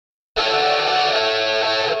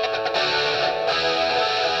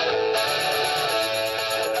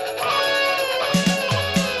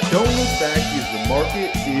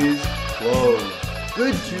is closed.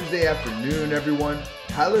 Good Tuesday afternoon, everyone.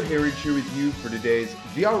 Tyler Herriage here with you for today's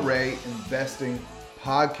VRA Investing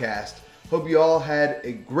Podcast. Hope you all had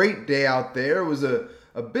a great day out there. It was a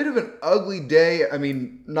bit of an ugly day. I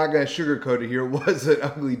mean, not going to sugarcoat it here. It was an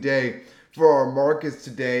ugly day for our markets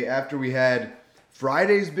today after we had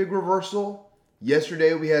Friday's big reversal.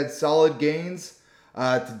 Yesterday we had solid gains.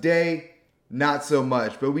 Today, not so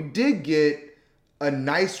much. But we did get a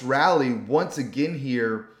nice rally once again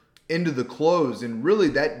here into the close. And really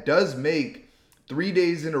that does make 3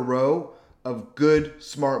 days in a row of good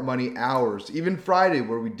smart money hours. Even Friday,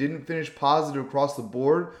 where we didn't finish positive across the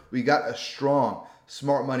board, we got a strong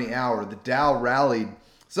smart money hour. The Dow rallied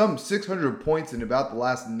some 600 points in about the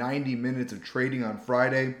last 90 minutes of trading on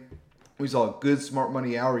Friday. We saw a good smart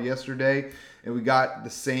money hour yesterday, and we got the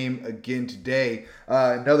same again today.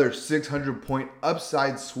 Another 600 point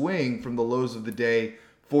upside swing from the lows of the day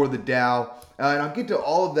for the Dow. And I'll get to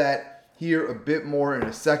all of that here a bit more in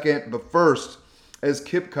a second. But first, as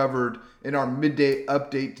Kip covered in our midday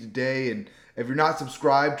update today, and if you're not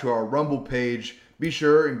subscribed to our Rumble page, be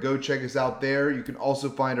sure and go check us out there. You can also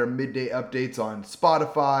find our midday updates on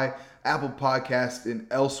Spotify, Apple Podcasts, and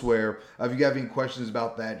elsewhere. If you have any questions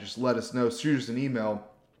about that, just let us know. Shoot us an email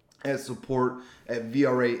at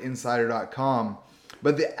support@VRAinsider.com.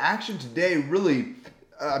 But the action today really,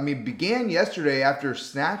 began yesterday after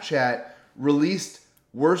Snapchat released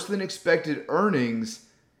worse than expected earnings.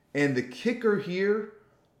 And the kicker here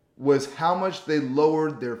was how much they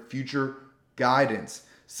lowered their future guidance,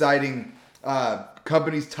 citing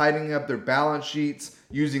companies tightening up their balance sheets,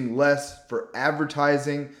 using less for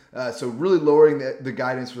advertising. So really lowering the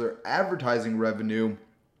guidance for their advertising revenue.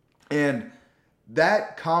 And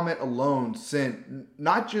that comment alone sent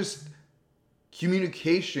not just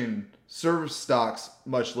communication service stocks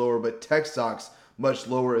much lower, but tech stocks much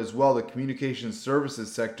lower as well. The communication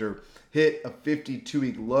services sector hit a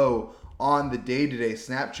 52-week low on the day today.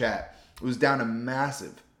 Snapchat was down a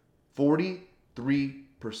massive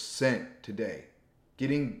 43% today,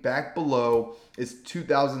 getting back below its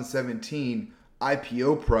 2017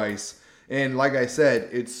 IPO price. And like I said,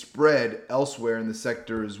 it's spread elsewhere in the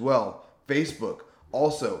sector as well. Facebook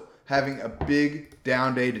also having a big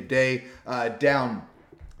down day today, down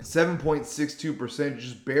 7.62%,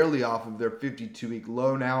 just barely off of their 52-week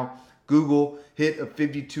low now. Google hit a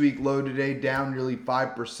 52-week low today, down nearly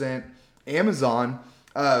 5%. Amazon,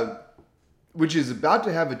 which is about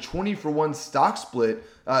to have a 20-for-1 stock split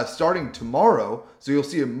starting tomorrow. So you'll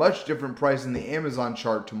see a much different price in the Amazon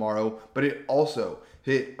chart tomorrow, but it also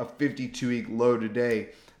hit a 52-week low today.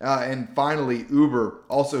 And finally, Uber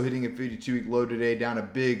also hitting a 52-week low today, down a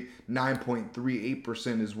big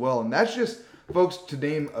 9.38% as well. And that's just, folks, to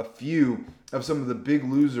name a few of some of the big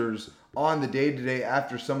losers on the day today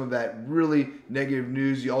after some of that really negative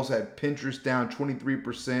news. You also had Pinterest down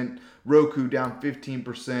 23%, Roku down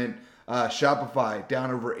 15%, Shopify down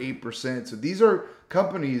over 8%. So these are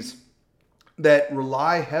companies that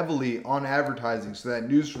rely heavily on advertising. So that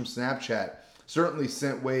news from Snapchat certainly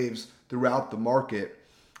sent waves throughout the market.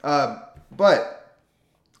 But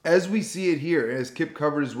as we see it here, as Kip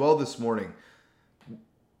covered as well this morning,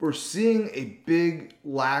 we're seeing a big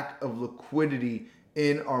lack of liquidity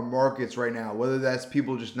in our markets right now, whether that's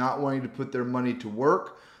people just not wanting to put their money to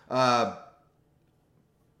work. One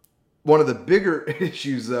of the bigger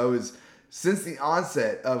issues, though, is since the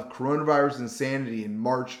onset of coronavirus insanity in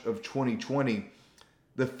March of 2020,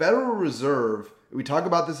 the Federal Reserve, we talk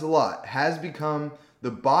about this a lot, has become the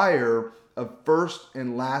buyer of first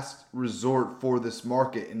and last resort for this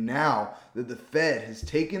market. And now that the Fed has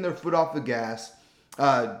taken their foot off the gas,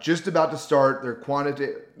 just about to start their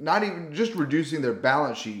quantitative, not even just reducing their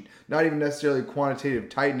balance sheet, not even necessarily quantitative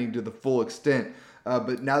tightening to the full extent,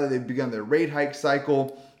 but now that they've begun their rate hike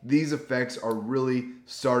cycle, these effects are really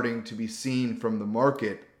starting to be seen from the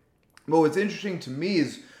market. But what's interesting to me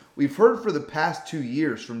is we've heard for the past 2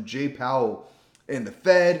 years from Jay Powell and the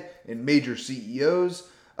Fed and major CEOs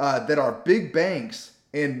that our big banks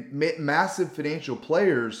and massive financial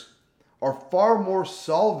players are far more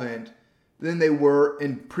solvent than they were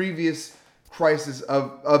in previous crises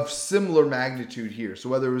of similar magnitude here. So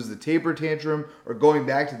whether it was the taper tantrum or going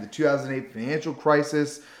back to the 2008 financial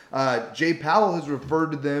crisis, Jay Powell has referred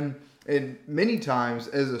to them in many times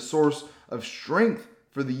as a source of strength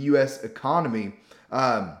for the U.S. economy.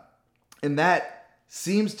 And that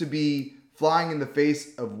seems to be flying in the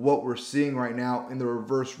face of what we're seeing right now in the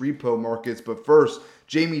reverse repo markets. But first,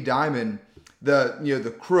 Jamie Dimon,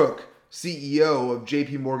 the crook CEO of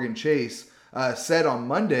JP Morgan Chase, said on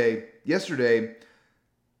yesterday,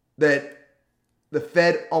 that the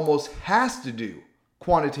Fed almost has to do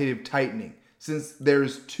quantitative tightening since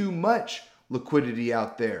there's too much liquidity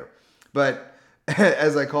out there. But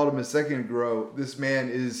as I called him a second ago, this man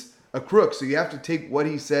is a crook. So you have to take what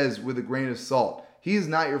he says with a grain of salt. He is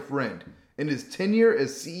not your friend. In his tenure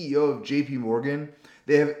as CEO of JP Morgan,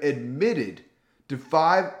 they have admitted to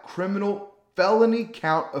 5 criminal felony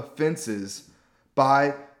count offenses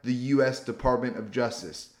by the U.S. Department of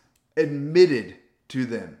Justice. Admitted to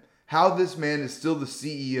them. How this man is still the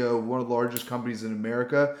CEO of one of the largest companies in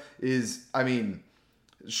America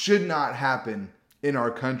should not happen in our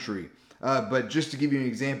country. But just to give you an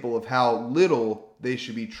example of how little they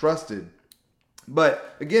should be trusted.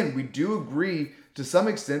 But again, we do agree to some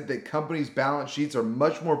extent that companies' balance sheets are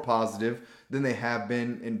much more positive than they have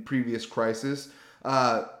been in previous crises.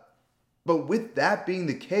 But with that being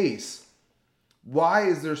the case, why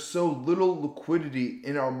is there so little liquidity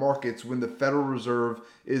in our markets when the Federal Reserve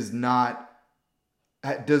does not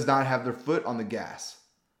have their foot on the gas?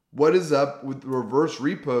 What is up with the reverse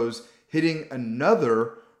repos hitting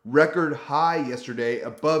another record high yesterday,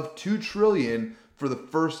 above $2 trillion for the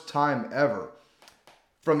first time ever?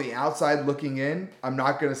 From the outside looking in, I'm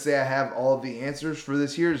not going to say I have all of the answers for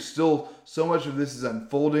this here. Still, so much of this is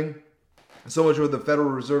unfolding. So much of what the Federal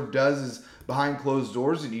Reserve does is behind closed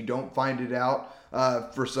doors, and you don't find it out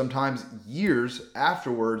for sometimes years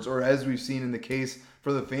afterwards, or as we've seen in the case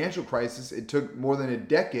for the financial crisis, it took more than a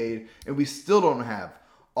decade, and we still don't have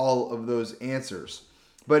all of those answers.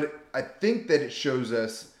 But I think that it shows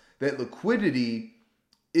us that liquidity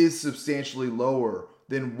is substantially lower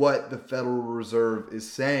than what the Federal Reserve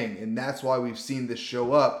is saying, and that's why we've seen this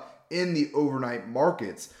show up in the overnight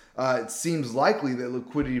markets. It seems likely that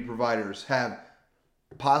liquidity providers have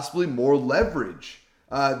possibly more leverage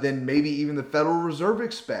than maybe even the Federal Reserve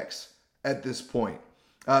expects at this point.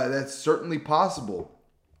 That's certainly possible.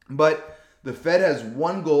 But the Fed has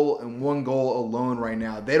one goal and one goal alone right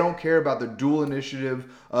now. They don't care about the dual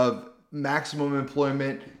initiative of maximum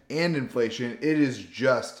employment and inflation. It is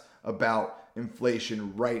just about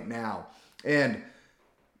inflation right now. And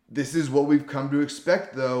this is what we've come to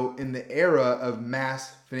expect, though, in the era of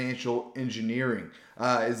mass financial engineering,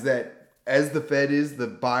 is that as the Fed is the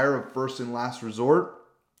buyer of first and last resort,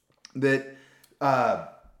 that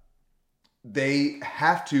they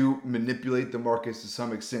have to manipulate the markets to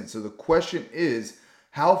some extent. So the question is,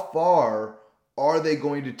 how far are they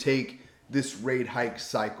going to take this rate hike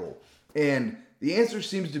cycle? And the answer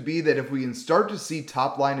seems to be that if we can start to see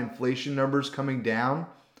top-line inflation numbers coming down,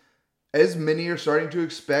 as many are starting to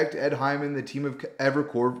expect, Ed Hyman, the team of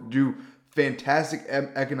Evercore, do fantastic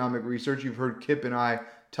economic research. You've heard Kip and I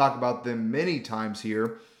talk about them many times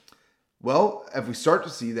here. Well, if we start to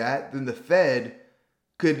see that, then the Fed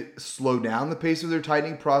could slow down the pace of their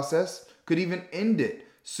tightening process, could even end it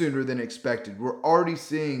sooner than expected. We're already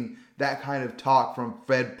seeing that kind of talk from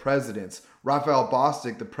Fed presidents. Raphael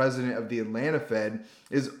Bostic, the president of the Atlanta Fed,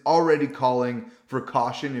 is already calling for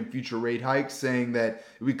caution in future rate hikes, saying that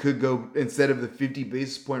we could go, instead of the 50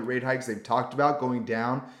 basis point rate hikes they've talked about, going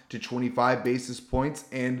down to 25 basis points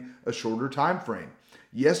and a shorter time frame.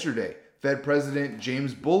 Yesterday, Fed President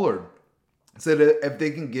James Bullard said if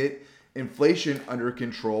they can get inflation under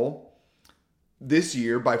control this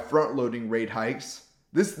year by front-loading rate hikes,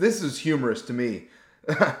 this is humorous to me.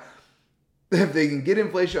 If they can get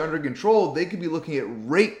inflation under control, they could be looking at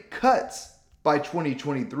rate cuts by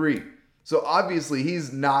 2023. So obviously,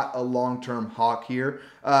 he's not a long-term hawk here.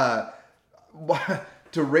 To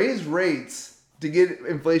raise rates to get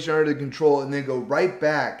inflation under control and then go right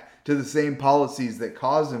back to the same policies that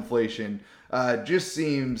caused inflation just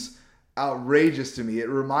seems outrageous to me. It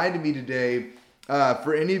reminded me today,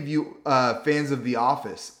 for any of you fans of The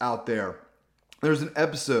Office out there, there's an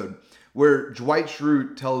episode where Dwight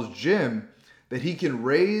Schrute tells Jim that he can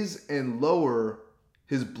raise and lower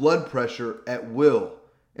his blood pressure at will.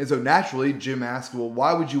 And so naturally, Jim asks, well,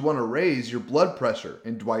 why would you want to raise your blood pressure?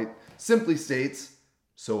 And Dwight simply states,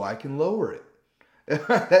 so I can lower it.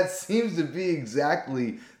 That seems to be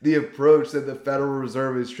exactly the approach that the Federal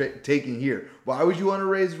Reserve is taking here. Why would you want to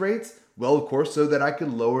raise rates? Well, of course, so that I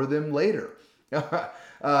can lower them later.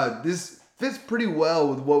 This fits pretty well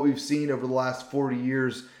with what we've seen over the last 40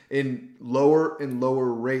 years in lower and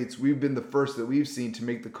lower rates. We've been the first that we've seen to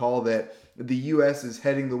make the call that the U.S. is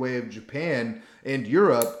heading the way of Japan and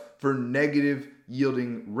Europe for negative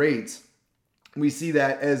yielding rates. We see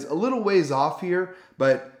that as a little ways off here,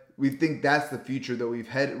 but we think that's the future that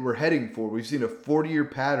we're heading for. We've seen a 40-year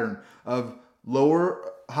pattern of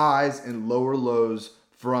lower highs and lower lows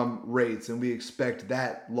from rates, and we expect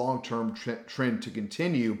that long-term trend to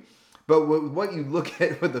continue. But what you look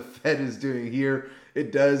at what the Fed is doing here,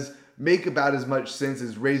 it does make about as much sense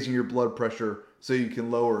as raising your blood pressure so you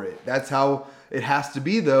can lower it. That's how it has to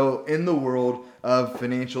be, though, in the world of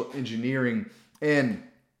financial engineering. And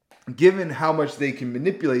given how much they can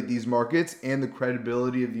manipulate these markets and the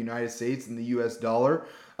credibility of the United States and the US dollar,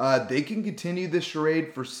 they can continue this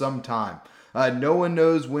charade for some time. No one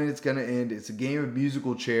knows when it's going to end. It's a game of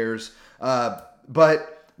musical chairs,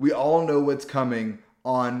 but we all know what's coming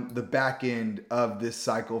on the back end of this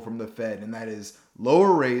cycle from the Fed, and that is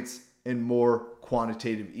lower rates and more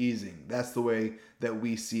quantitative easing. That's the way that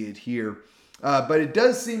we see it here. But it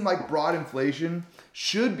does seem like broad inflation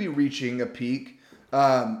should be reaching a peak,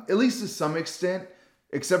 at least to some extent,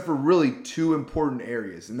 except for really two important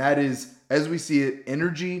areas. And that is, as we see it,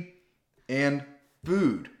 energy and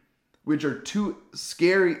food, which are two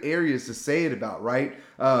scary areas to say it about, right?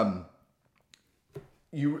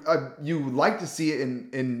 You would like to see it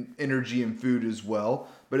in energy and food as well,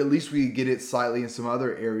 but at least we get it slightly in some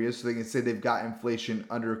other areas so they can say they've got inflation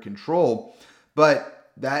under control. But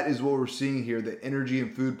that is what we're seeing here, that energy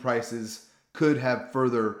and food prices could have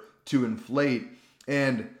further to inflate.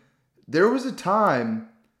 And there was a time,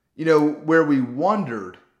 where we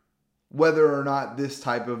wondered whether or not this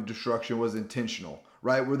type of destruction was intentional,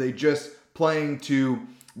 right? Were they just playing to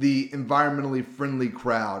the environmentally friendly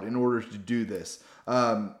crowd in order to do this,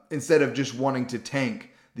 instead of just wanting to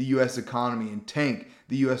tank the U.S. economy and tank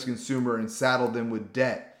the U.S. consumer and saddle them with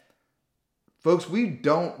debt? Folks, we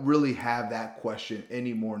don't really have that question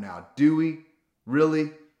anymore now, do we?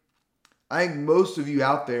 Really? I think most of you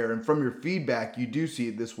out there, and from your feedback, you do see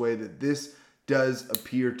it this way, that this does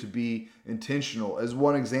appear to be intentional. As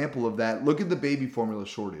one example of that, look at the baby formula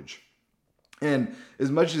shortage. And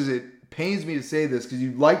as much as it pains me to say this, because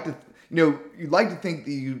you'd like to think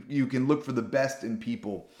that you can look for the best in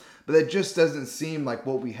people, but that just doesn't seem like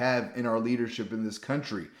what we have in our leadership in this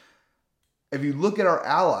country. If you look at our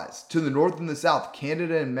allies to the north and the south,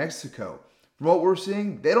 Canada and Mexico, from what we're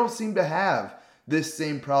seeing, they don't seem to have this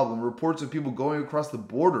same problem. Reports of people going across the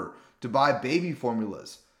border to buy baby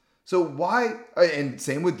formulas. So why, and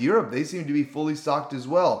same with Europe, they seem to be fully stocked as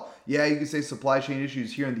well. Yeah, you can say supply chain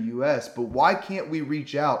issues here in the US, but why can't we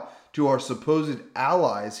reach out to our supposed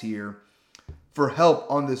allies here for help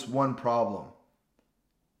on this one problem?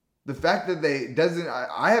 The fact that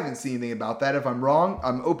I haven't seen anything about that. If I'm wrong,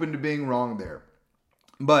 I'm open to being wrong there.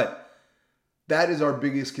 But that is our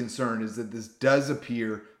biggest concern, is that this does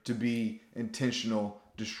appear to be intentional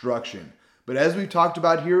destruction. But as we've talked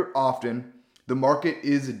about here often, the market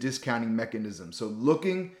is a discounting mechanism. So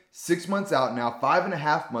looking 6 months out now,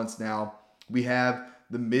 5.5 months now, we have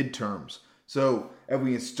the midterms. So if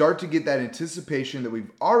we can start to get that anticipation that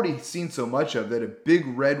we've already seen so much of, that a big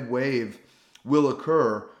red wave will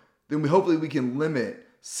occur, then hopefully we can limit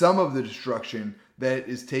some of the destruction that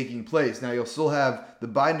is taking place. Now, you'll still have the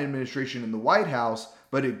Biden administration in the White House,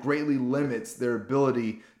 but it greatly limits their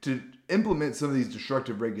ability to implement some of these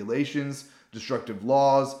destructive regulations, destructive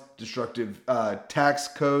laws, destructive tax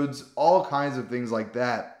codes, all kinds of things like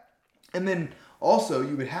that. And then also,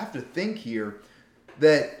 you would have to think here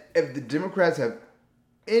that if the Democrats have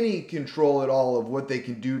any control at all of what they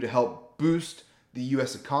can do to help boost the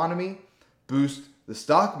U.S. economy, boost the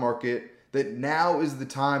stock market, that now is the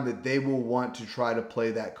time that they will want to try to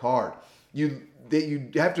play that card. You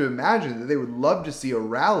have to imagine that they would love to see a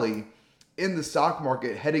rally in the stock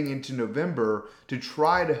market heading into November to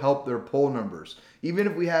try to help their poll numbers. Even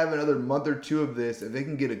if we have another month or two of this, if they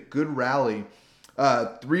can get a good rally,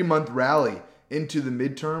 3-month rally into the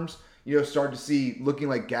midterms, start to see looking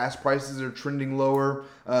like gas prices are trending lower.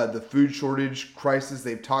 The food shortage crisis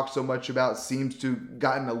they've talked so much about seems to have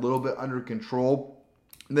gotten a little bit under control.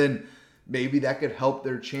 Then maybe that could help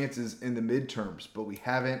their chances in the midterms, but we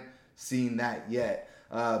haven't seen that yet.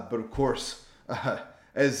 But of course,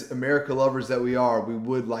 as America lovers that we are, we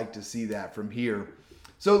would like to see that from here.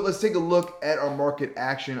 So let's take a look at our market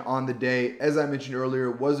action on the day. As I mentioned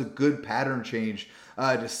earlier, it was a good pattern change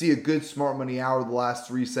to see a good smart money hour the last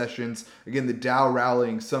 3 sessions. Again, the Dow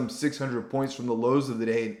rallying some 600 points from the lows of the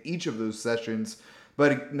day in each of those sessions.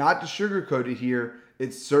 But not to sugarcoat it here,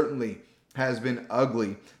 it certainly has been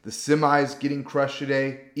ugly. The semis getting crushed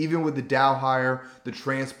today. Even with the Dow higher, the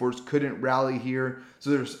transports couldn't rally here.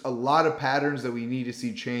 So there's a lot of patterns that we need to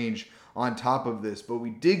see change on top of this. But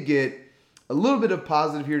we did get a little bit of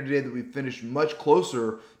positive here today, that we finished much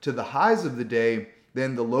closer to the highs of the day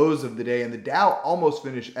than the lows of the day. And the Dow almost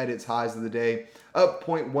finished at its highs of the day, up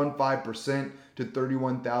 0.15% to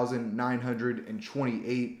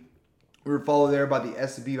 31,928. We were followed there by the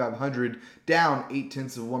S&P 500, down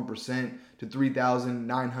 0.8% to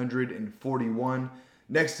 3,941.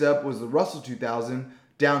 Next up was the Russell 2000,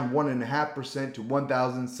 down 1.5% to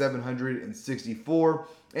 1,764.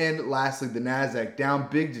 And lastly, the NASDAQ down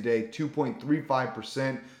big today,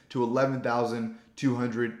 2.35% to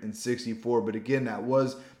 11,264. But again, that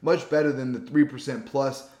was much better than the 3%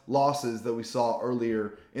 plus losses that we saw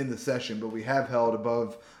earlier in the session. But we have held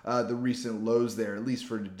above the recent lows there, at least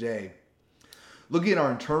for today. Looking at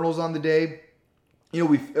our internals on the day,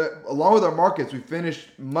 we along with our markets, we finished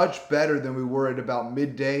much better than we were at about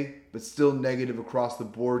midday, but still negative across the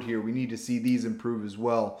board here. We need to see these improve as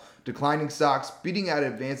well. Declining stocks, beating out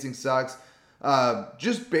advancing stocks,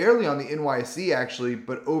 just barely on the NYSE actually,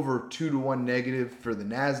 but over 2-to-1 negative for the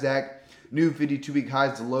NASDAQ. New 52-week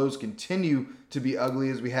highs to lows continue to be ugly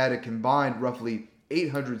as we had a combined roughly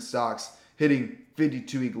 800 stocks hitting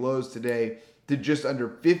 52-week lows today to just under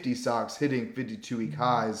 50 stocks hitting 52-week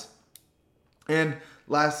highs. And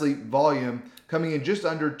lastly, volume coming in just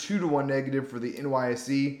under 2-to-1 negative for the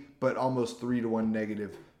NYSE, but almost 3-to-1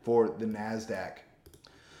 negative for the NASDAQ.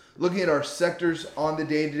 Looking at our sectors on the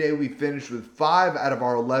day today, we finished with 5 out of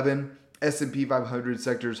our 11 S&P 500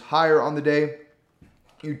 sectors higher on the day.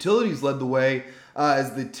 Utilities led the way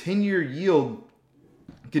as the 10-year yield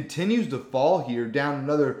continues to fall here, down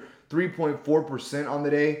another 3.4% on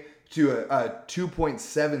the day to a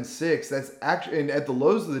 2.76. That's actually, and at the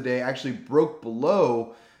lows of the day, actually broke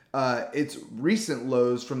below its recent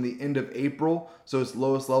lows from the end of April. So its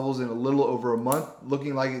lowest levels in a little over a month,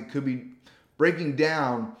 looking like it could be breaking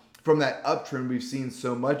down from that uptrend we've seen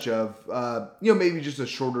so much of. Maybe just a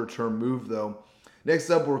shorter term move though. Next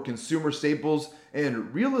up were consumer staples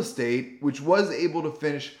and real estate, which was able to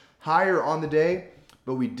finish higher on the day,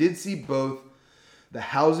 but we did see both the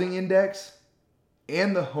housing index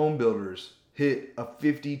and the home builders hit a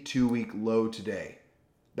 52-week low today.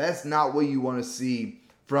 That's not what you want to see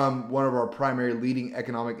from one of our primary leading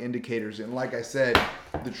economic indicators. And like I said,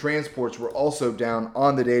 the transports were also down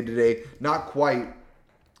on the day today, not quite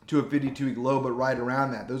to a 52-week low, but right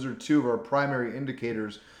around that. Those are two of our primary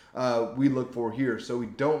indicators we look for here. So we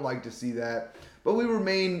don't like to see that, but we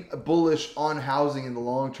remain bullish on housing in the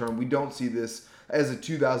long term. We don't see this as a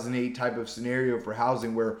 2008 type of scenario for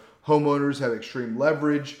housing where homeowners have extreme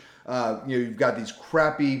leverage. You've got these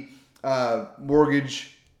crappy mortgages.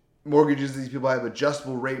 These people have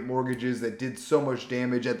adjustable rate mortgages that did so much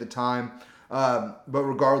damage at the time. But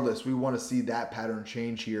regardless, we want to see that pattern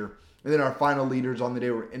change here. And then our final leaders on the day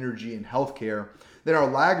were energy and healthcare. Then our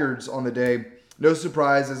laggards on the day, no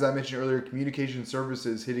surprise, as I mentioned earlier, communication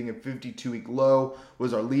services hitting a 52-week low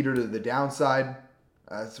was our leader to the downside.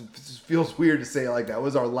 It feels weird to say it like that. It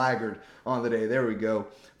was our laggard on the day. There we go.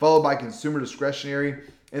 Followed by consumer discretionary.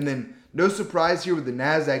 And then no surprise here with the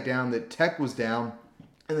NASDAQ down that tech was down.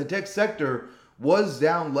 And the tech sector was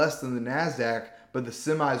down less than the NASDAQ, but the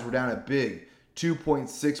semis were down a big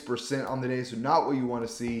 2.6% on the day. So not what you want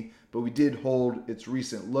to see, but we did hold its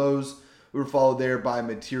recent lows. We were followed there by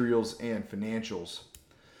materials and financials.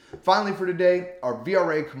 Finally for today, our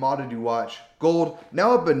VRA commodity watch. Gold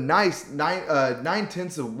now up a nice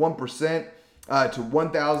 0.9% to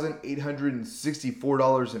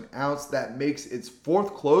 $1,864 an ounce. That makes its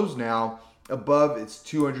fourth close now above its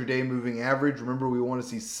 200-day moving average. Remember, we want to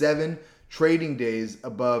see 7 trading days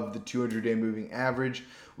above the 200-day moving average.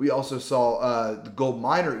 We also saw the gold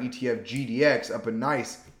miner ETF GDX up a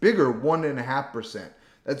nice bigger 1.5%.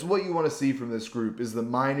 That's what you want to see from this group, is the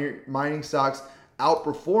mining stocks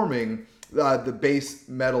outperforming the base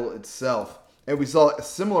metal itself. And we saw a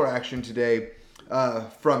similar action today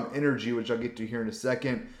from energy, which I'll get to here in a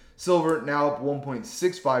second. Silver now up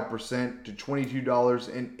 1.65% to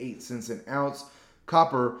 $22.08 an ounce.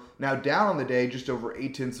 Copper now down on the day just over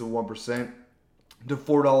 0.8% to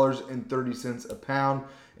 $4.30 a pound.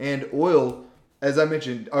 And oil, as I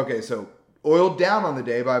mentioned, so oil down on the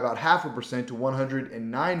day by about 0.5% to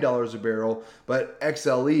 $109 a barrel. But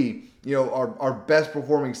XLE, our best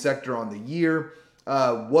performing sector on the year,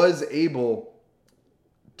 was able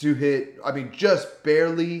to hit, just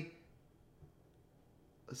barely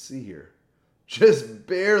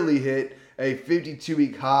hit a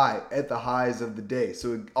 52-week high at the highs of the day.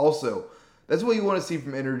 So also, that's what you want to see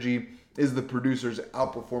from energy, is the producers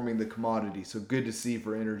outperforming the commodity. So good to see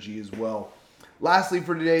for energy as well. Lastly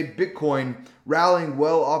for today, Bitcoin rallying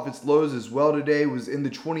well off its lows as well today. Was in the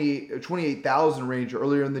 28,000 range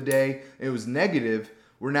earlier in the day. It was negative.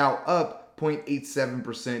 We're now up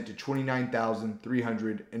 0.87% to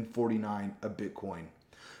 29,349 a Bitcoin.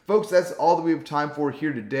 Folks, that's all that we have time for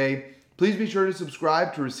here today. Please be sure to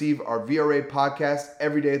subscribe to receive our VRA podcast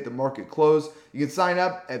every day at the market close. You can sign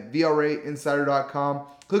up at VRAinsider.com.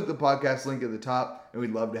 Click the podcast link at the top, and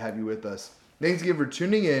we'd love to have you with us. Thanks again for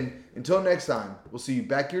tuning in. Until next time, we'll see you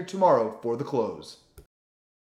back here tomorrow for the close.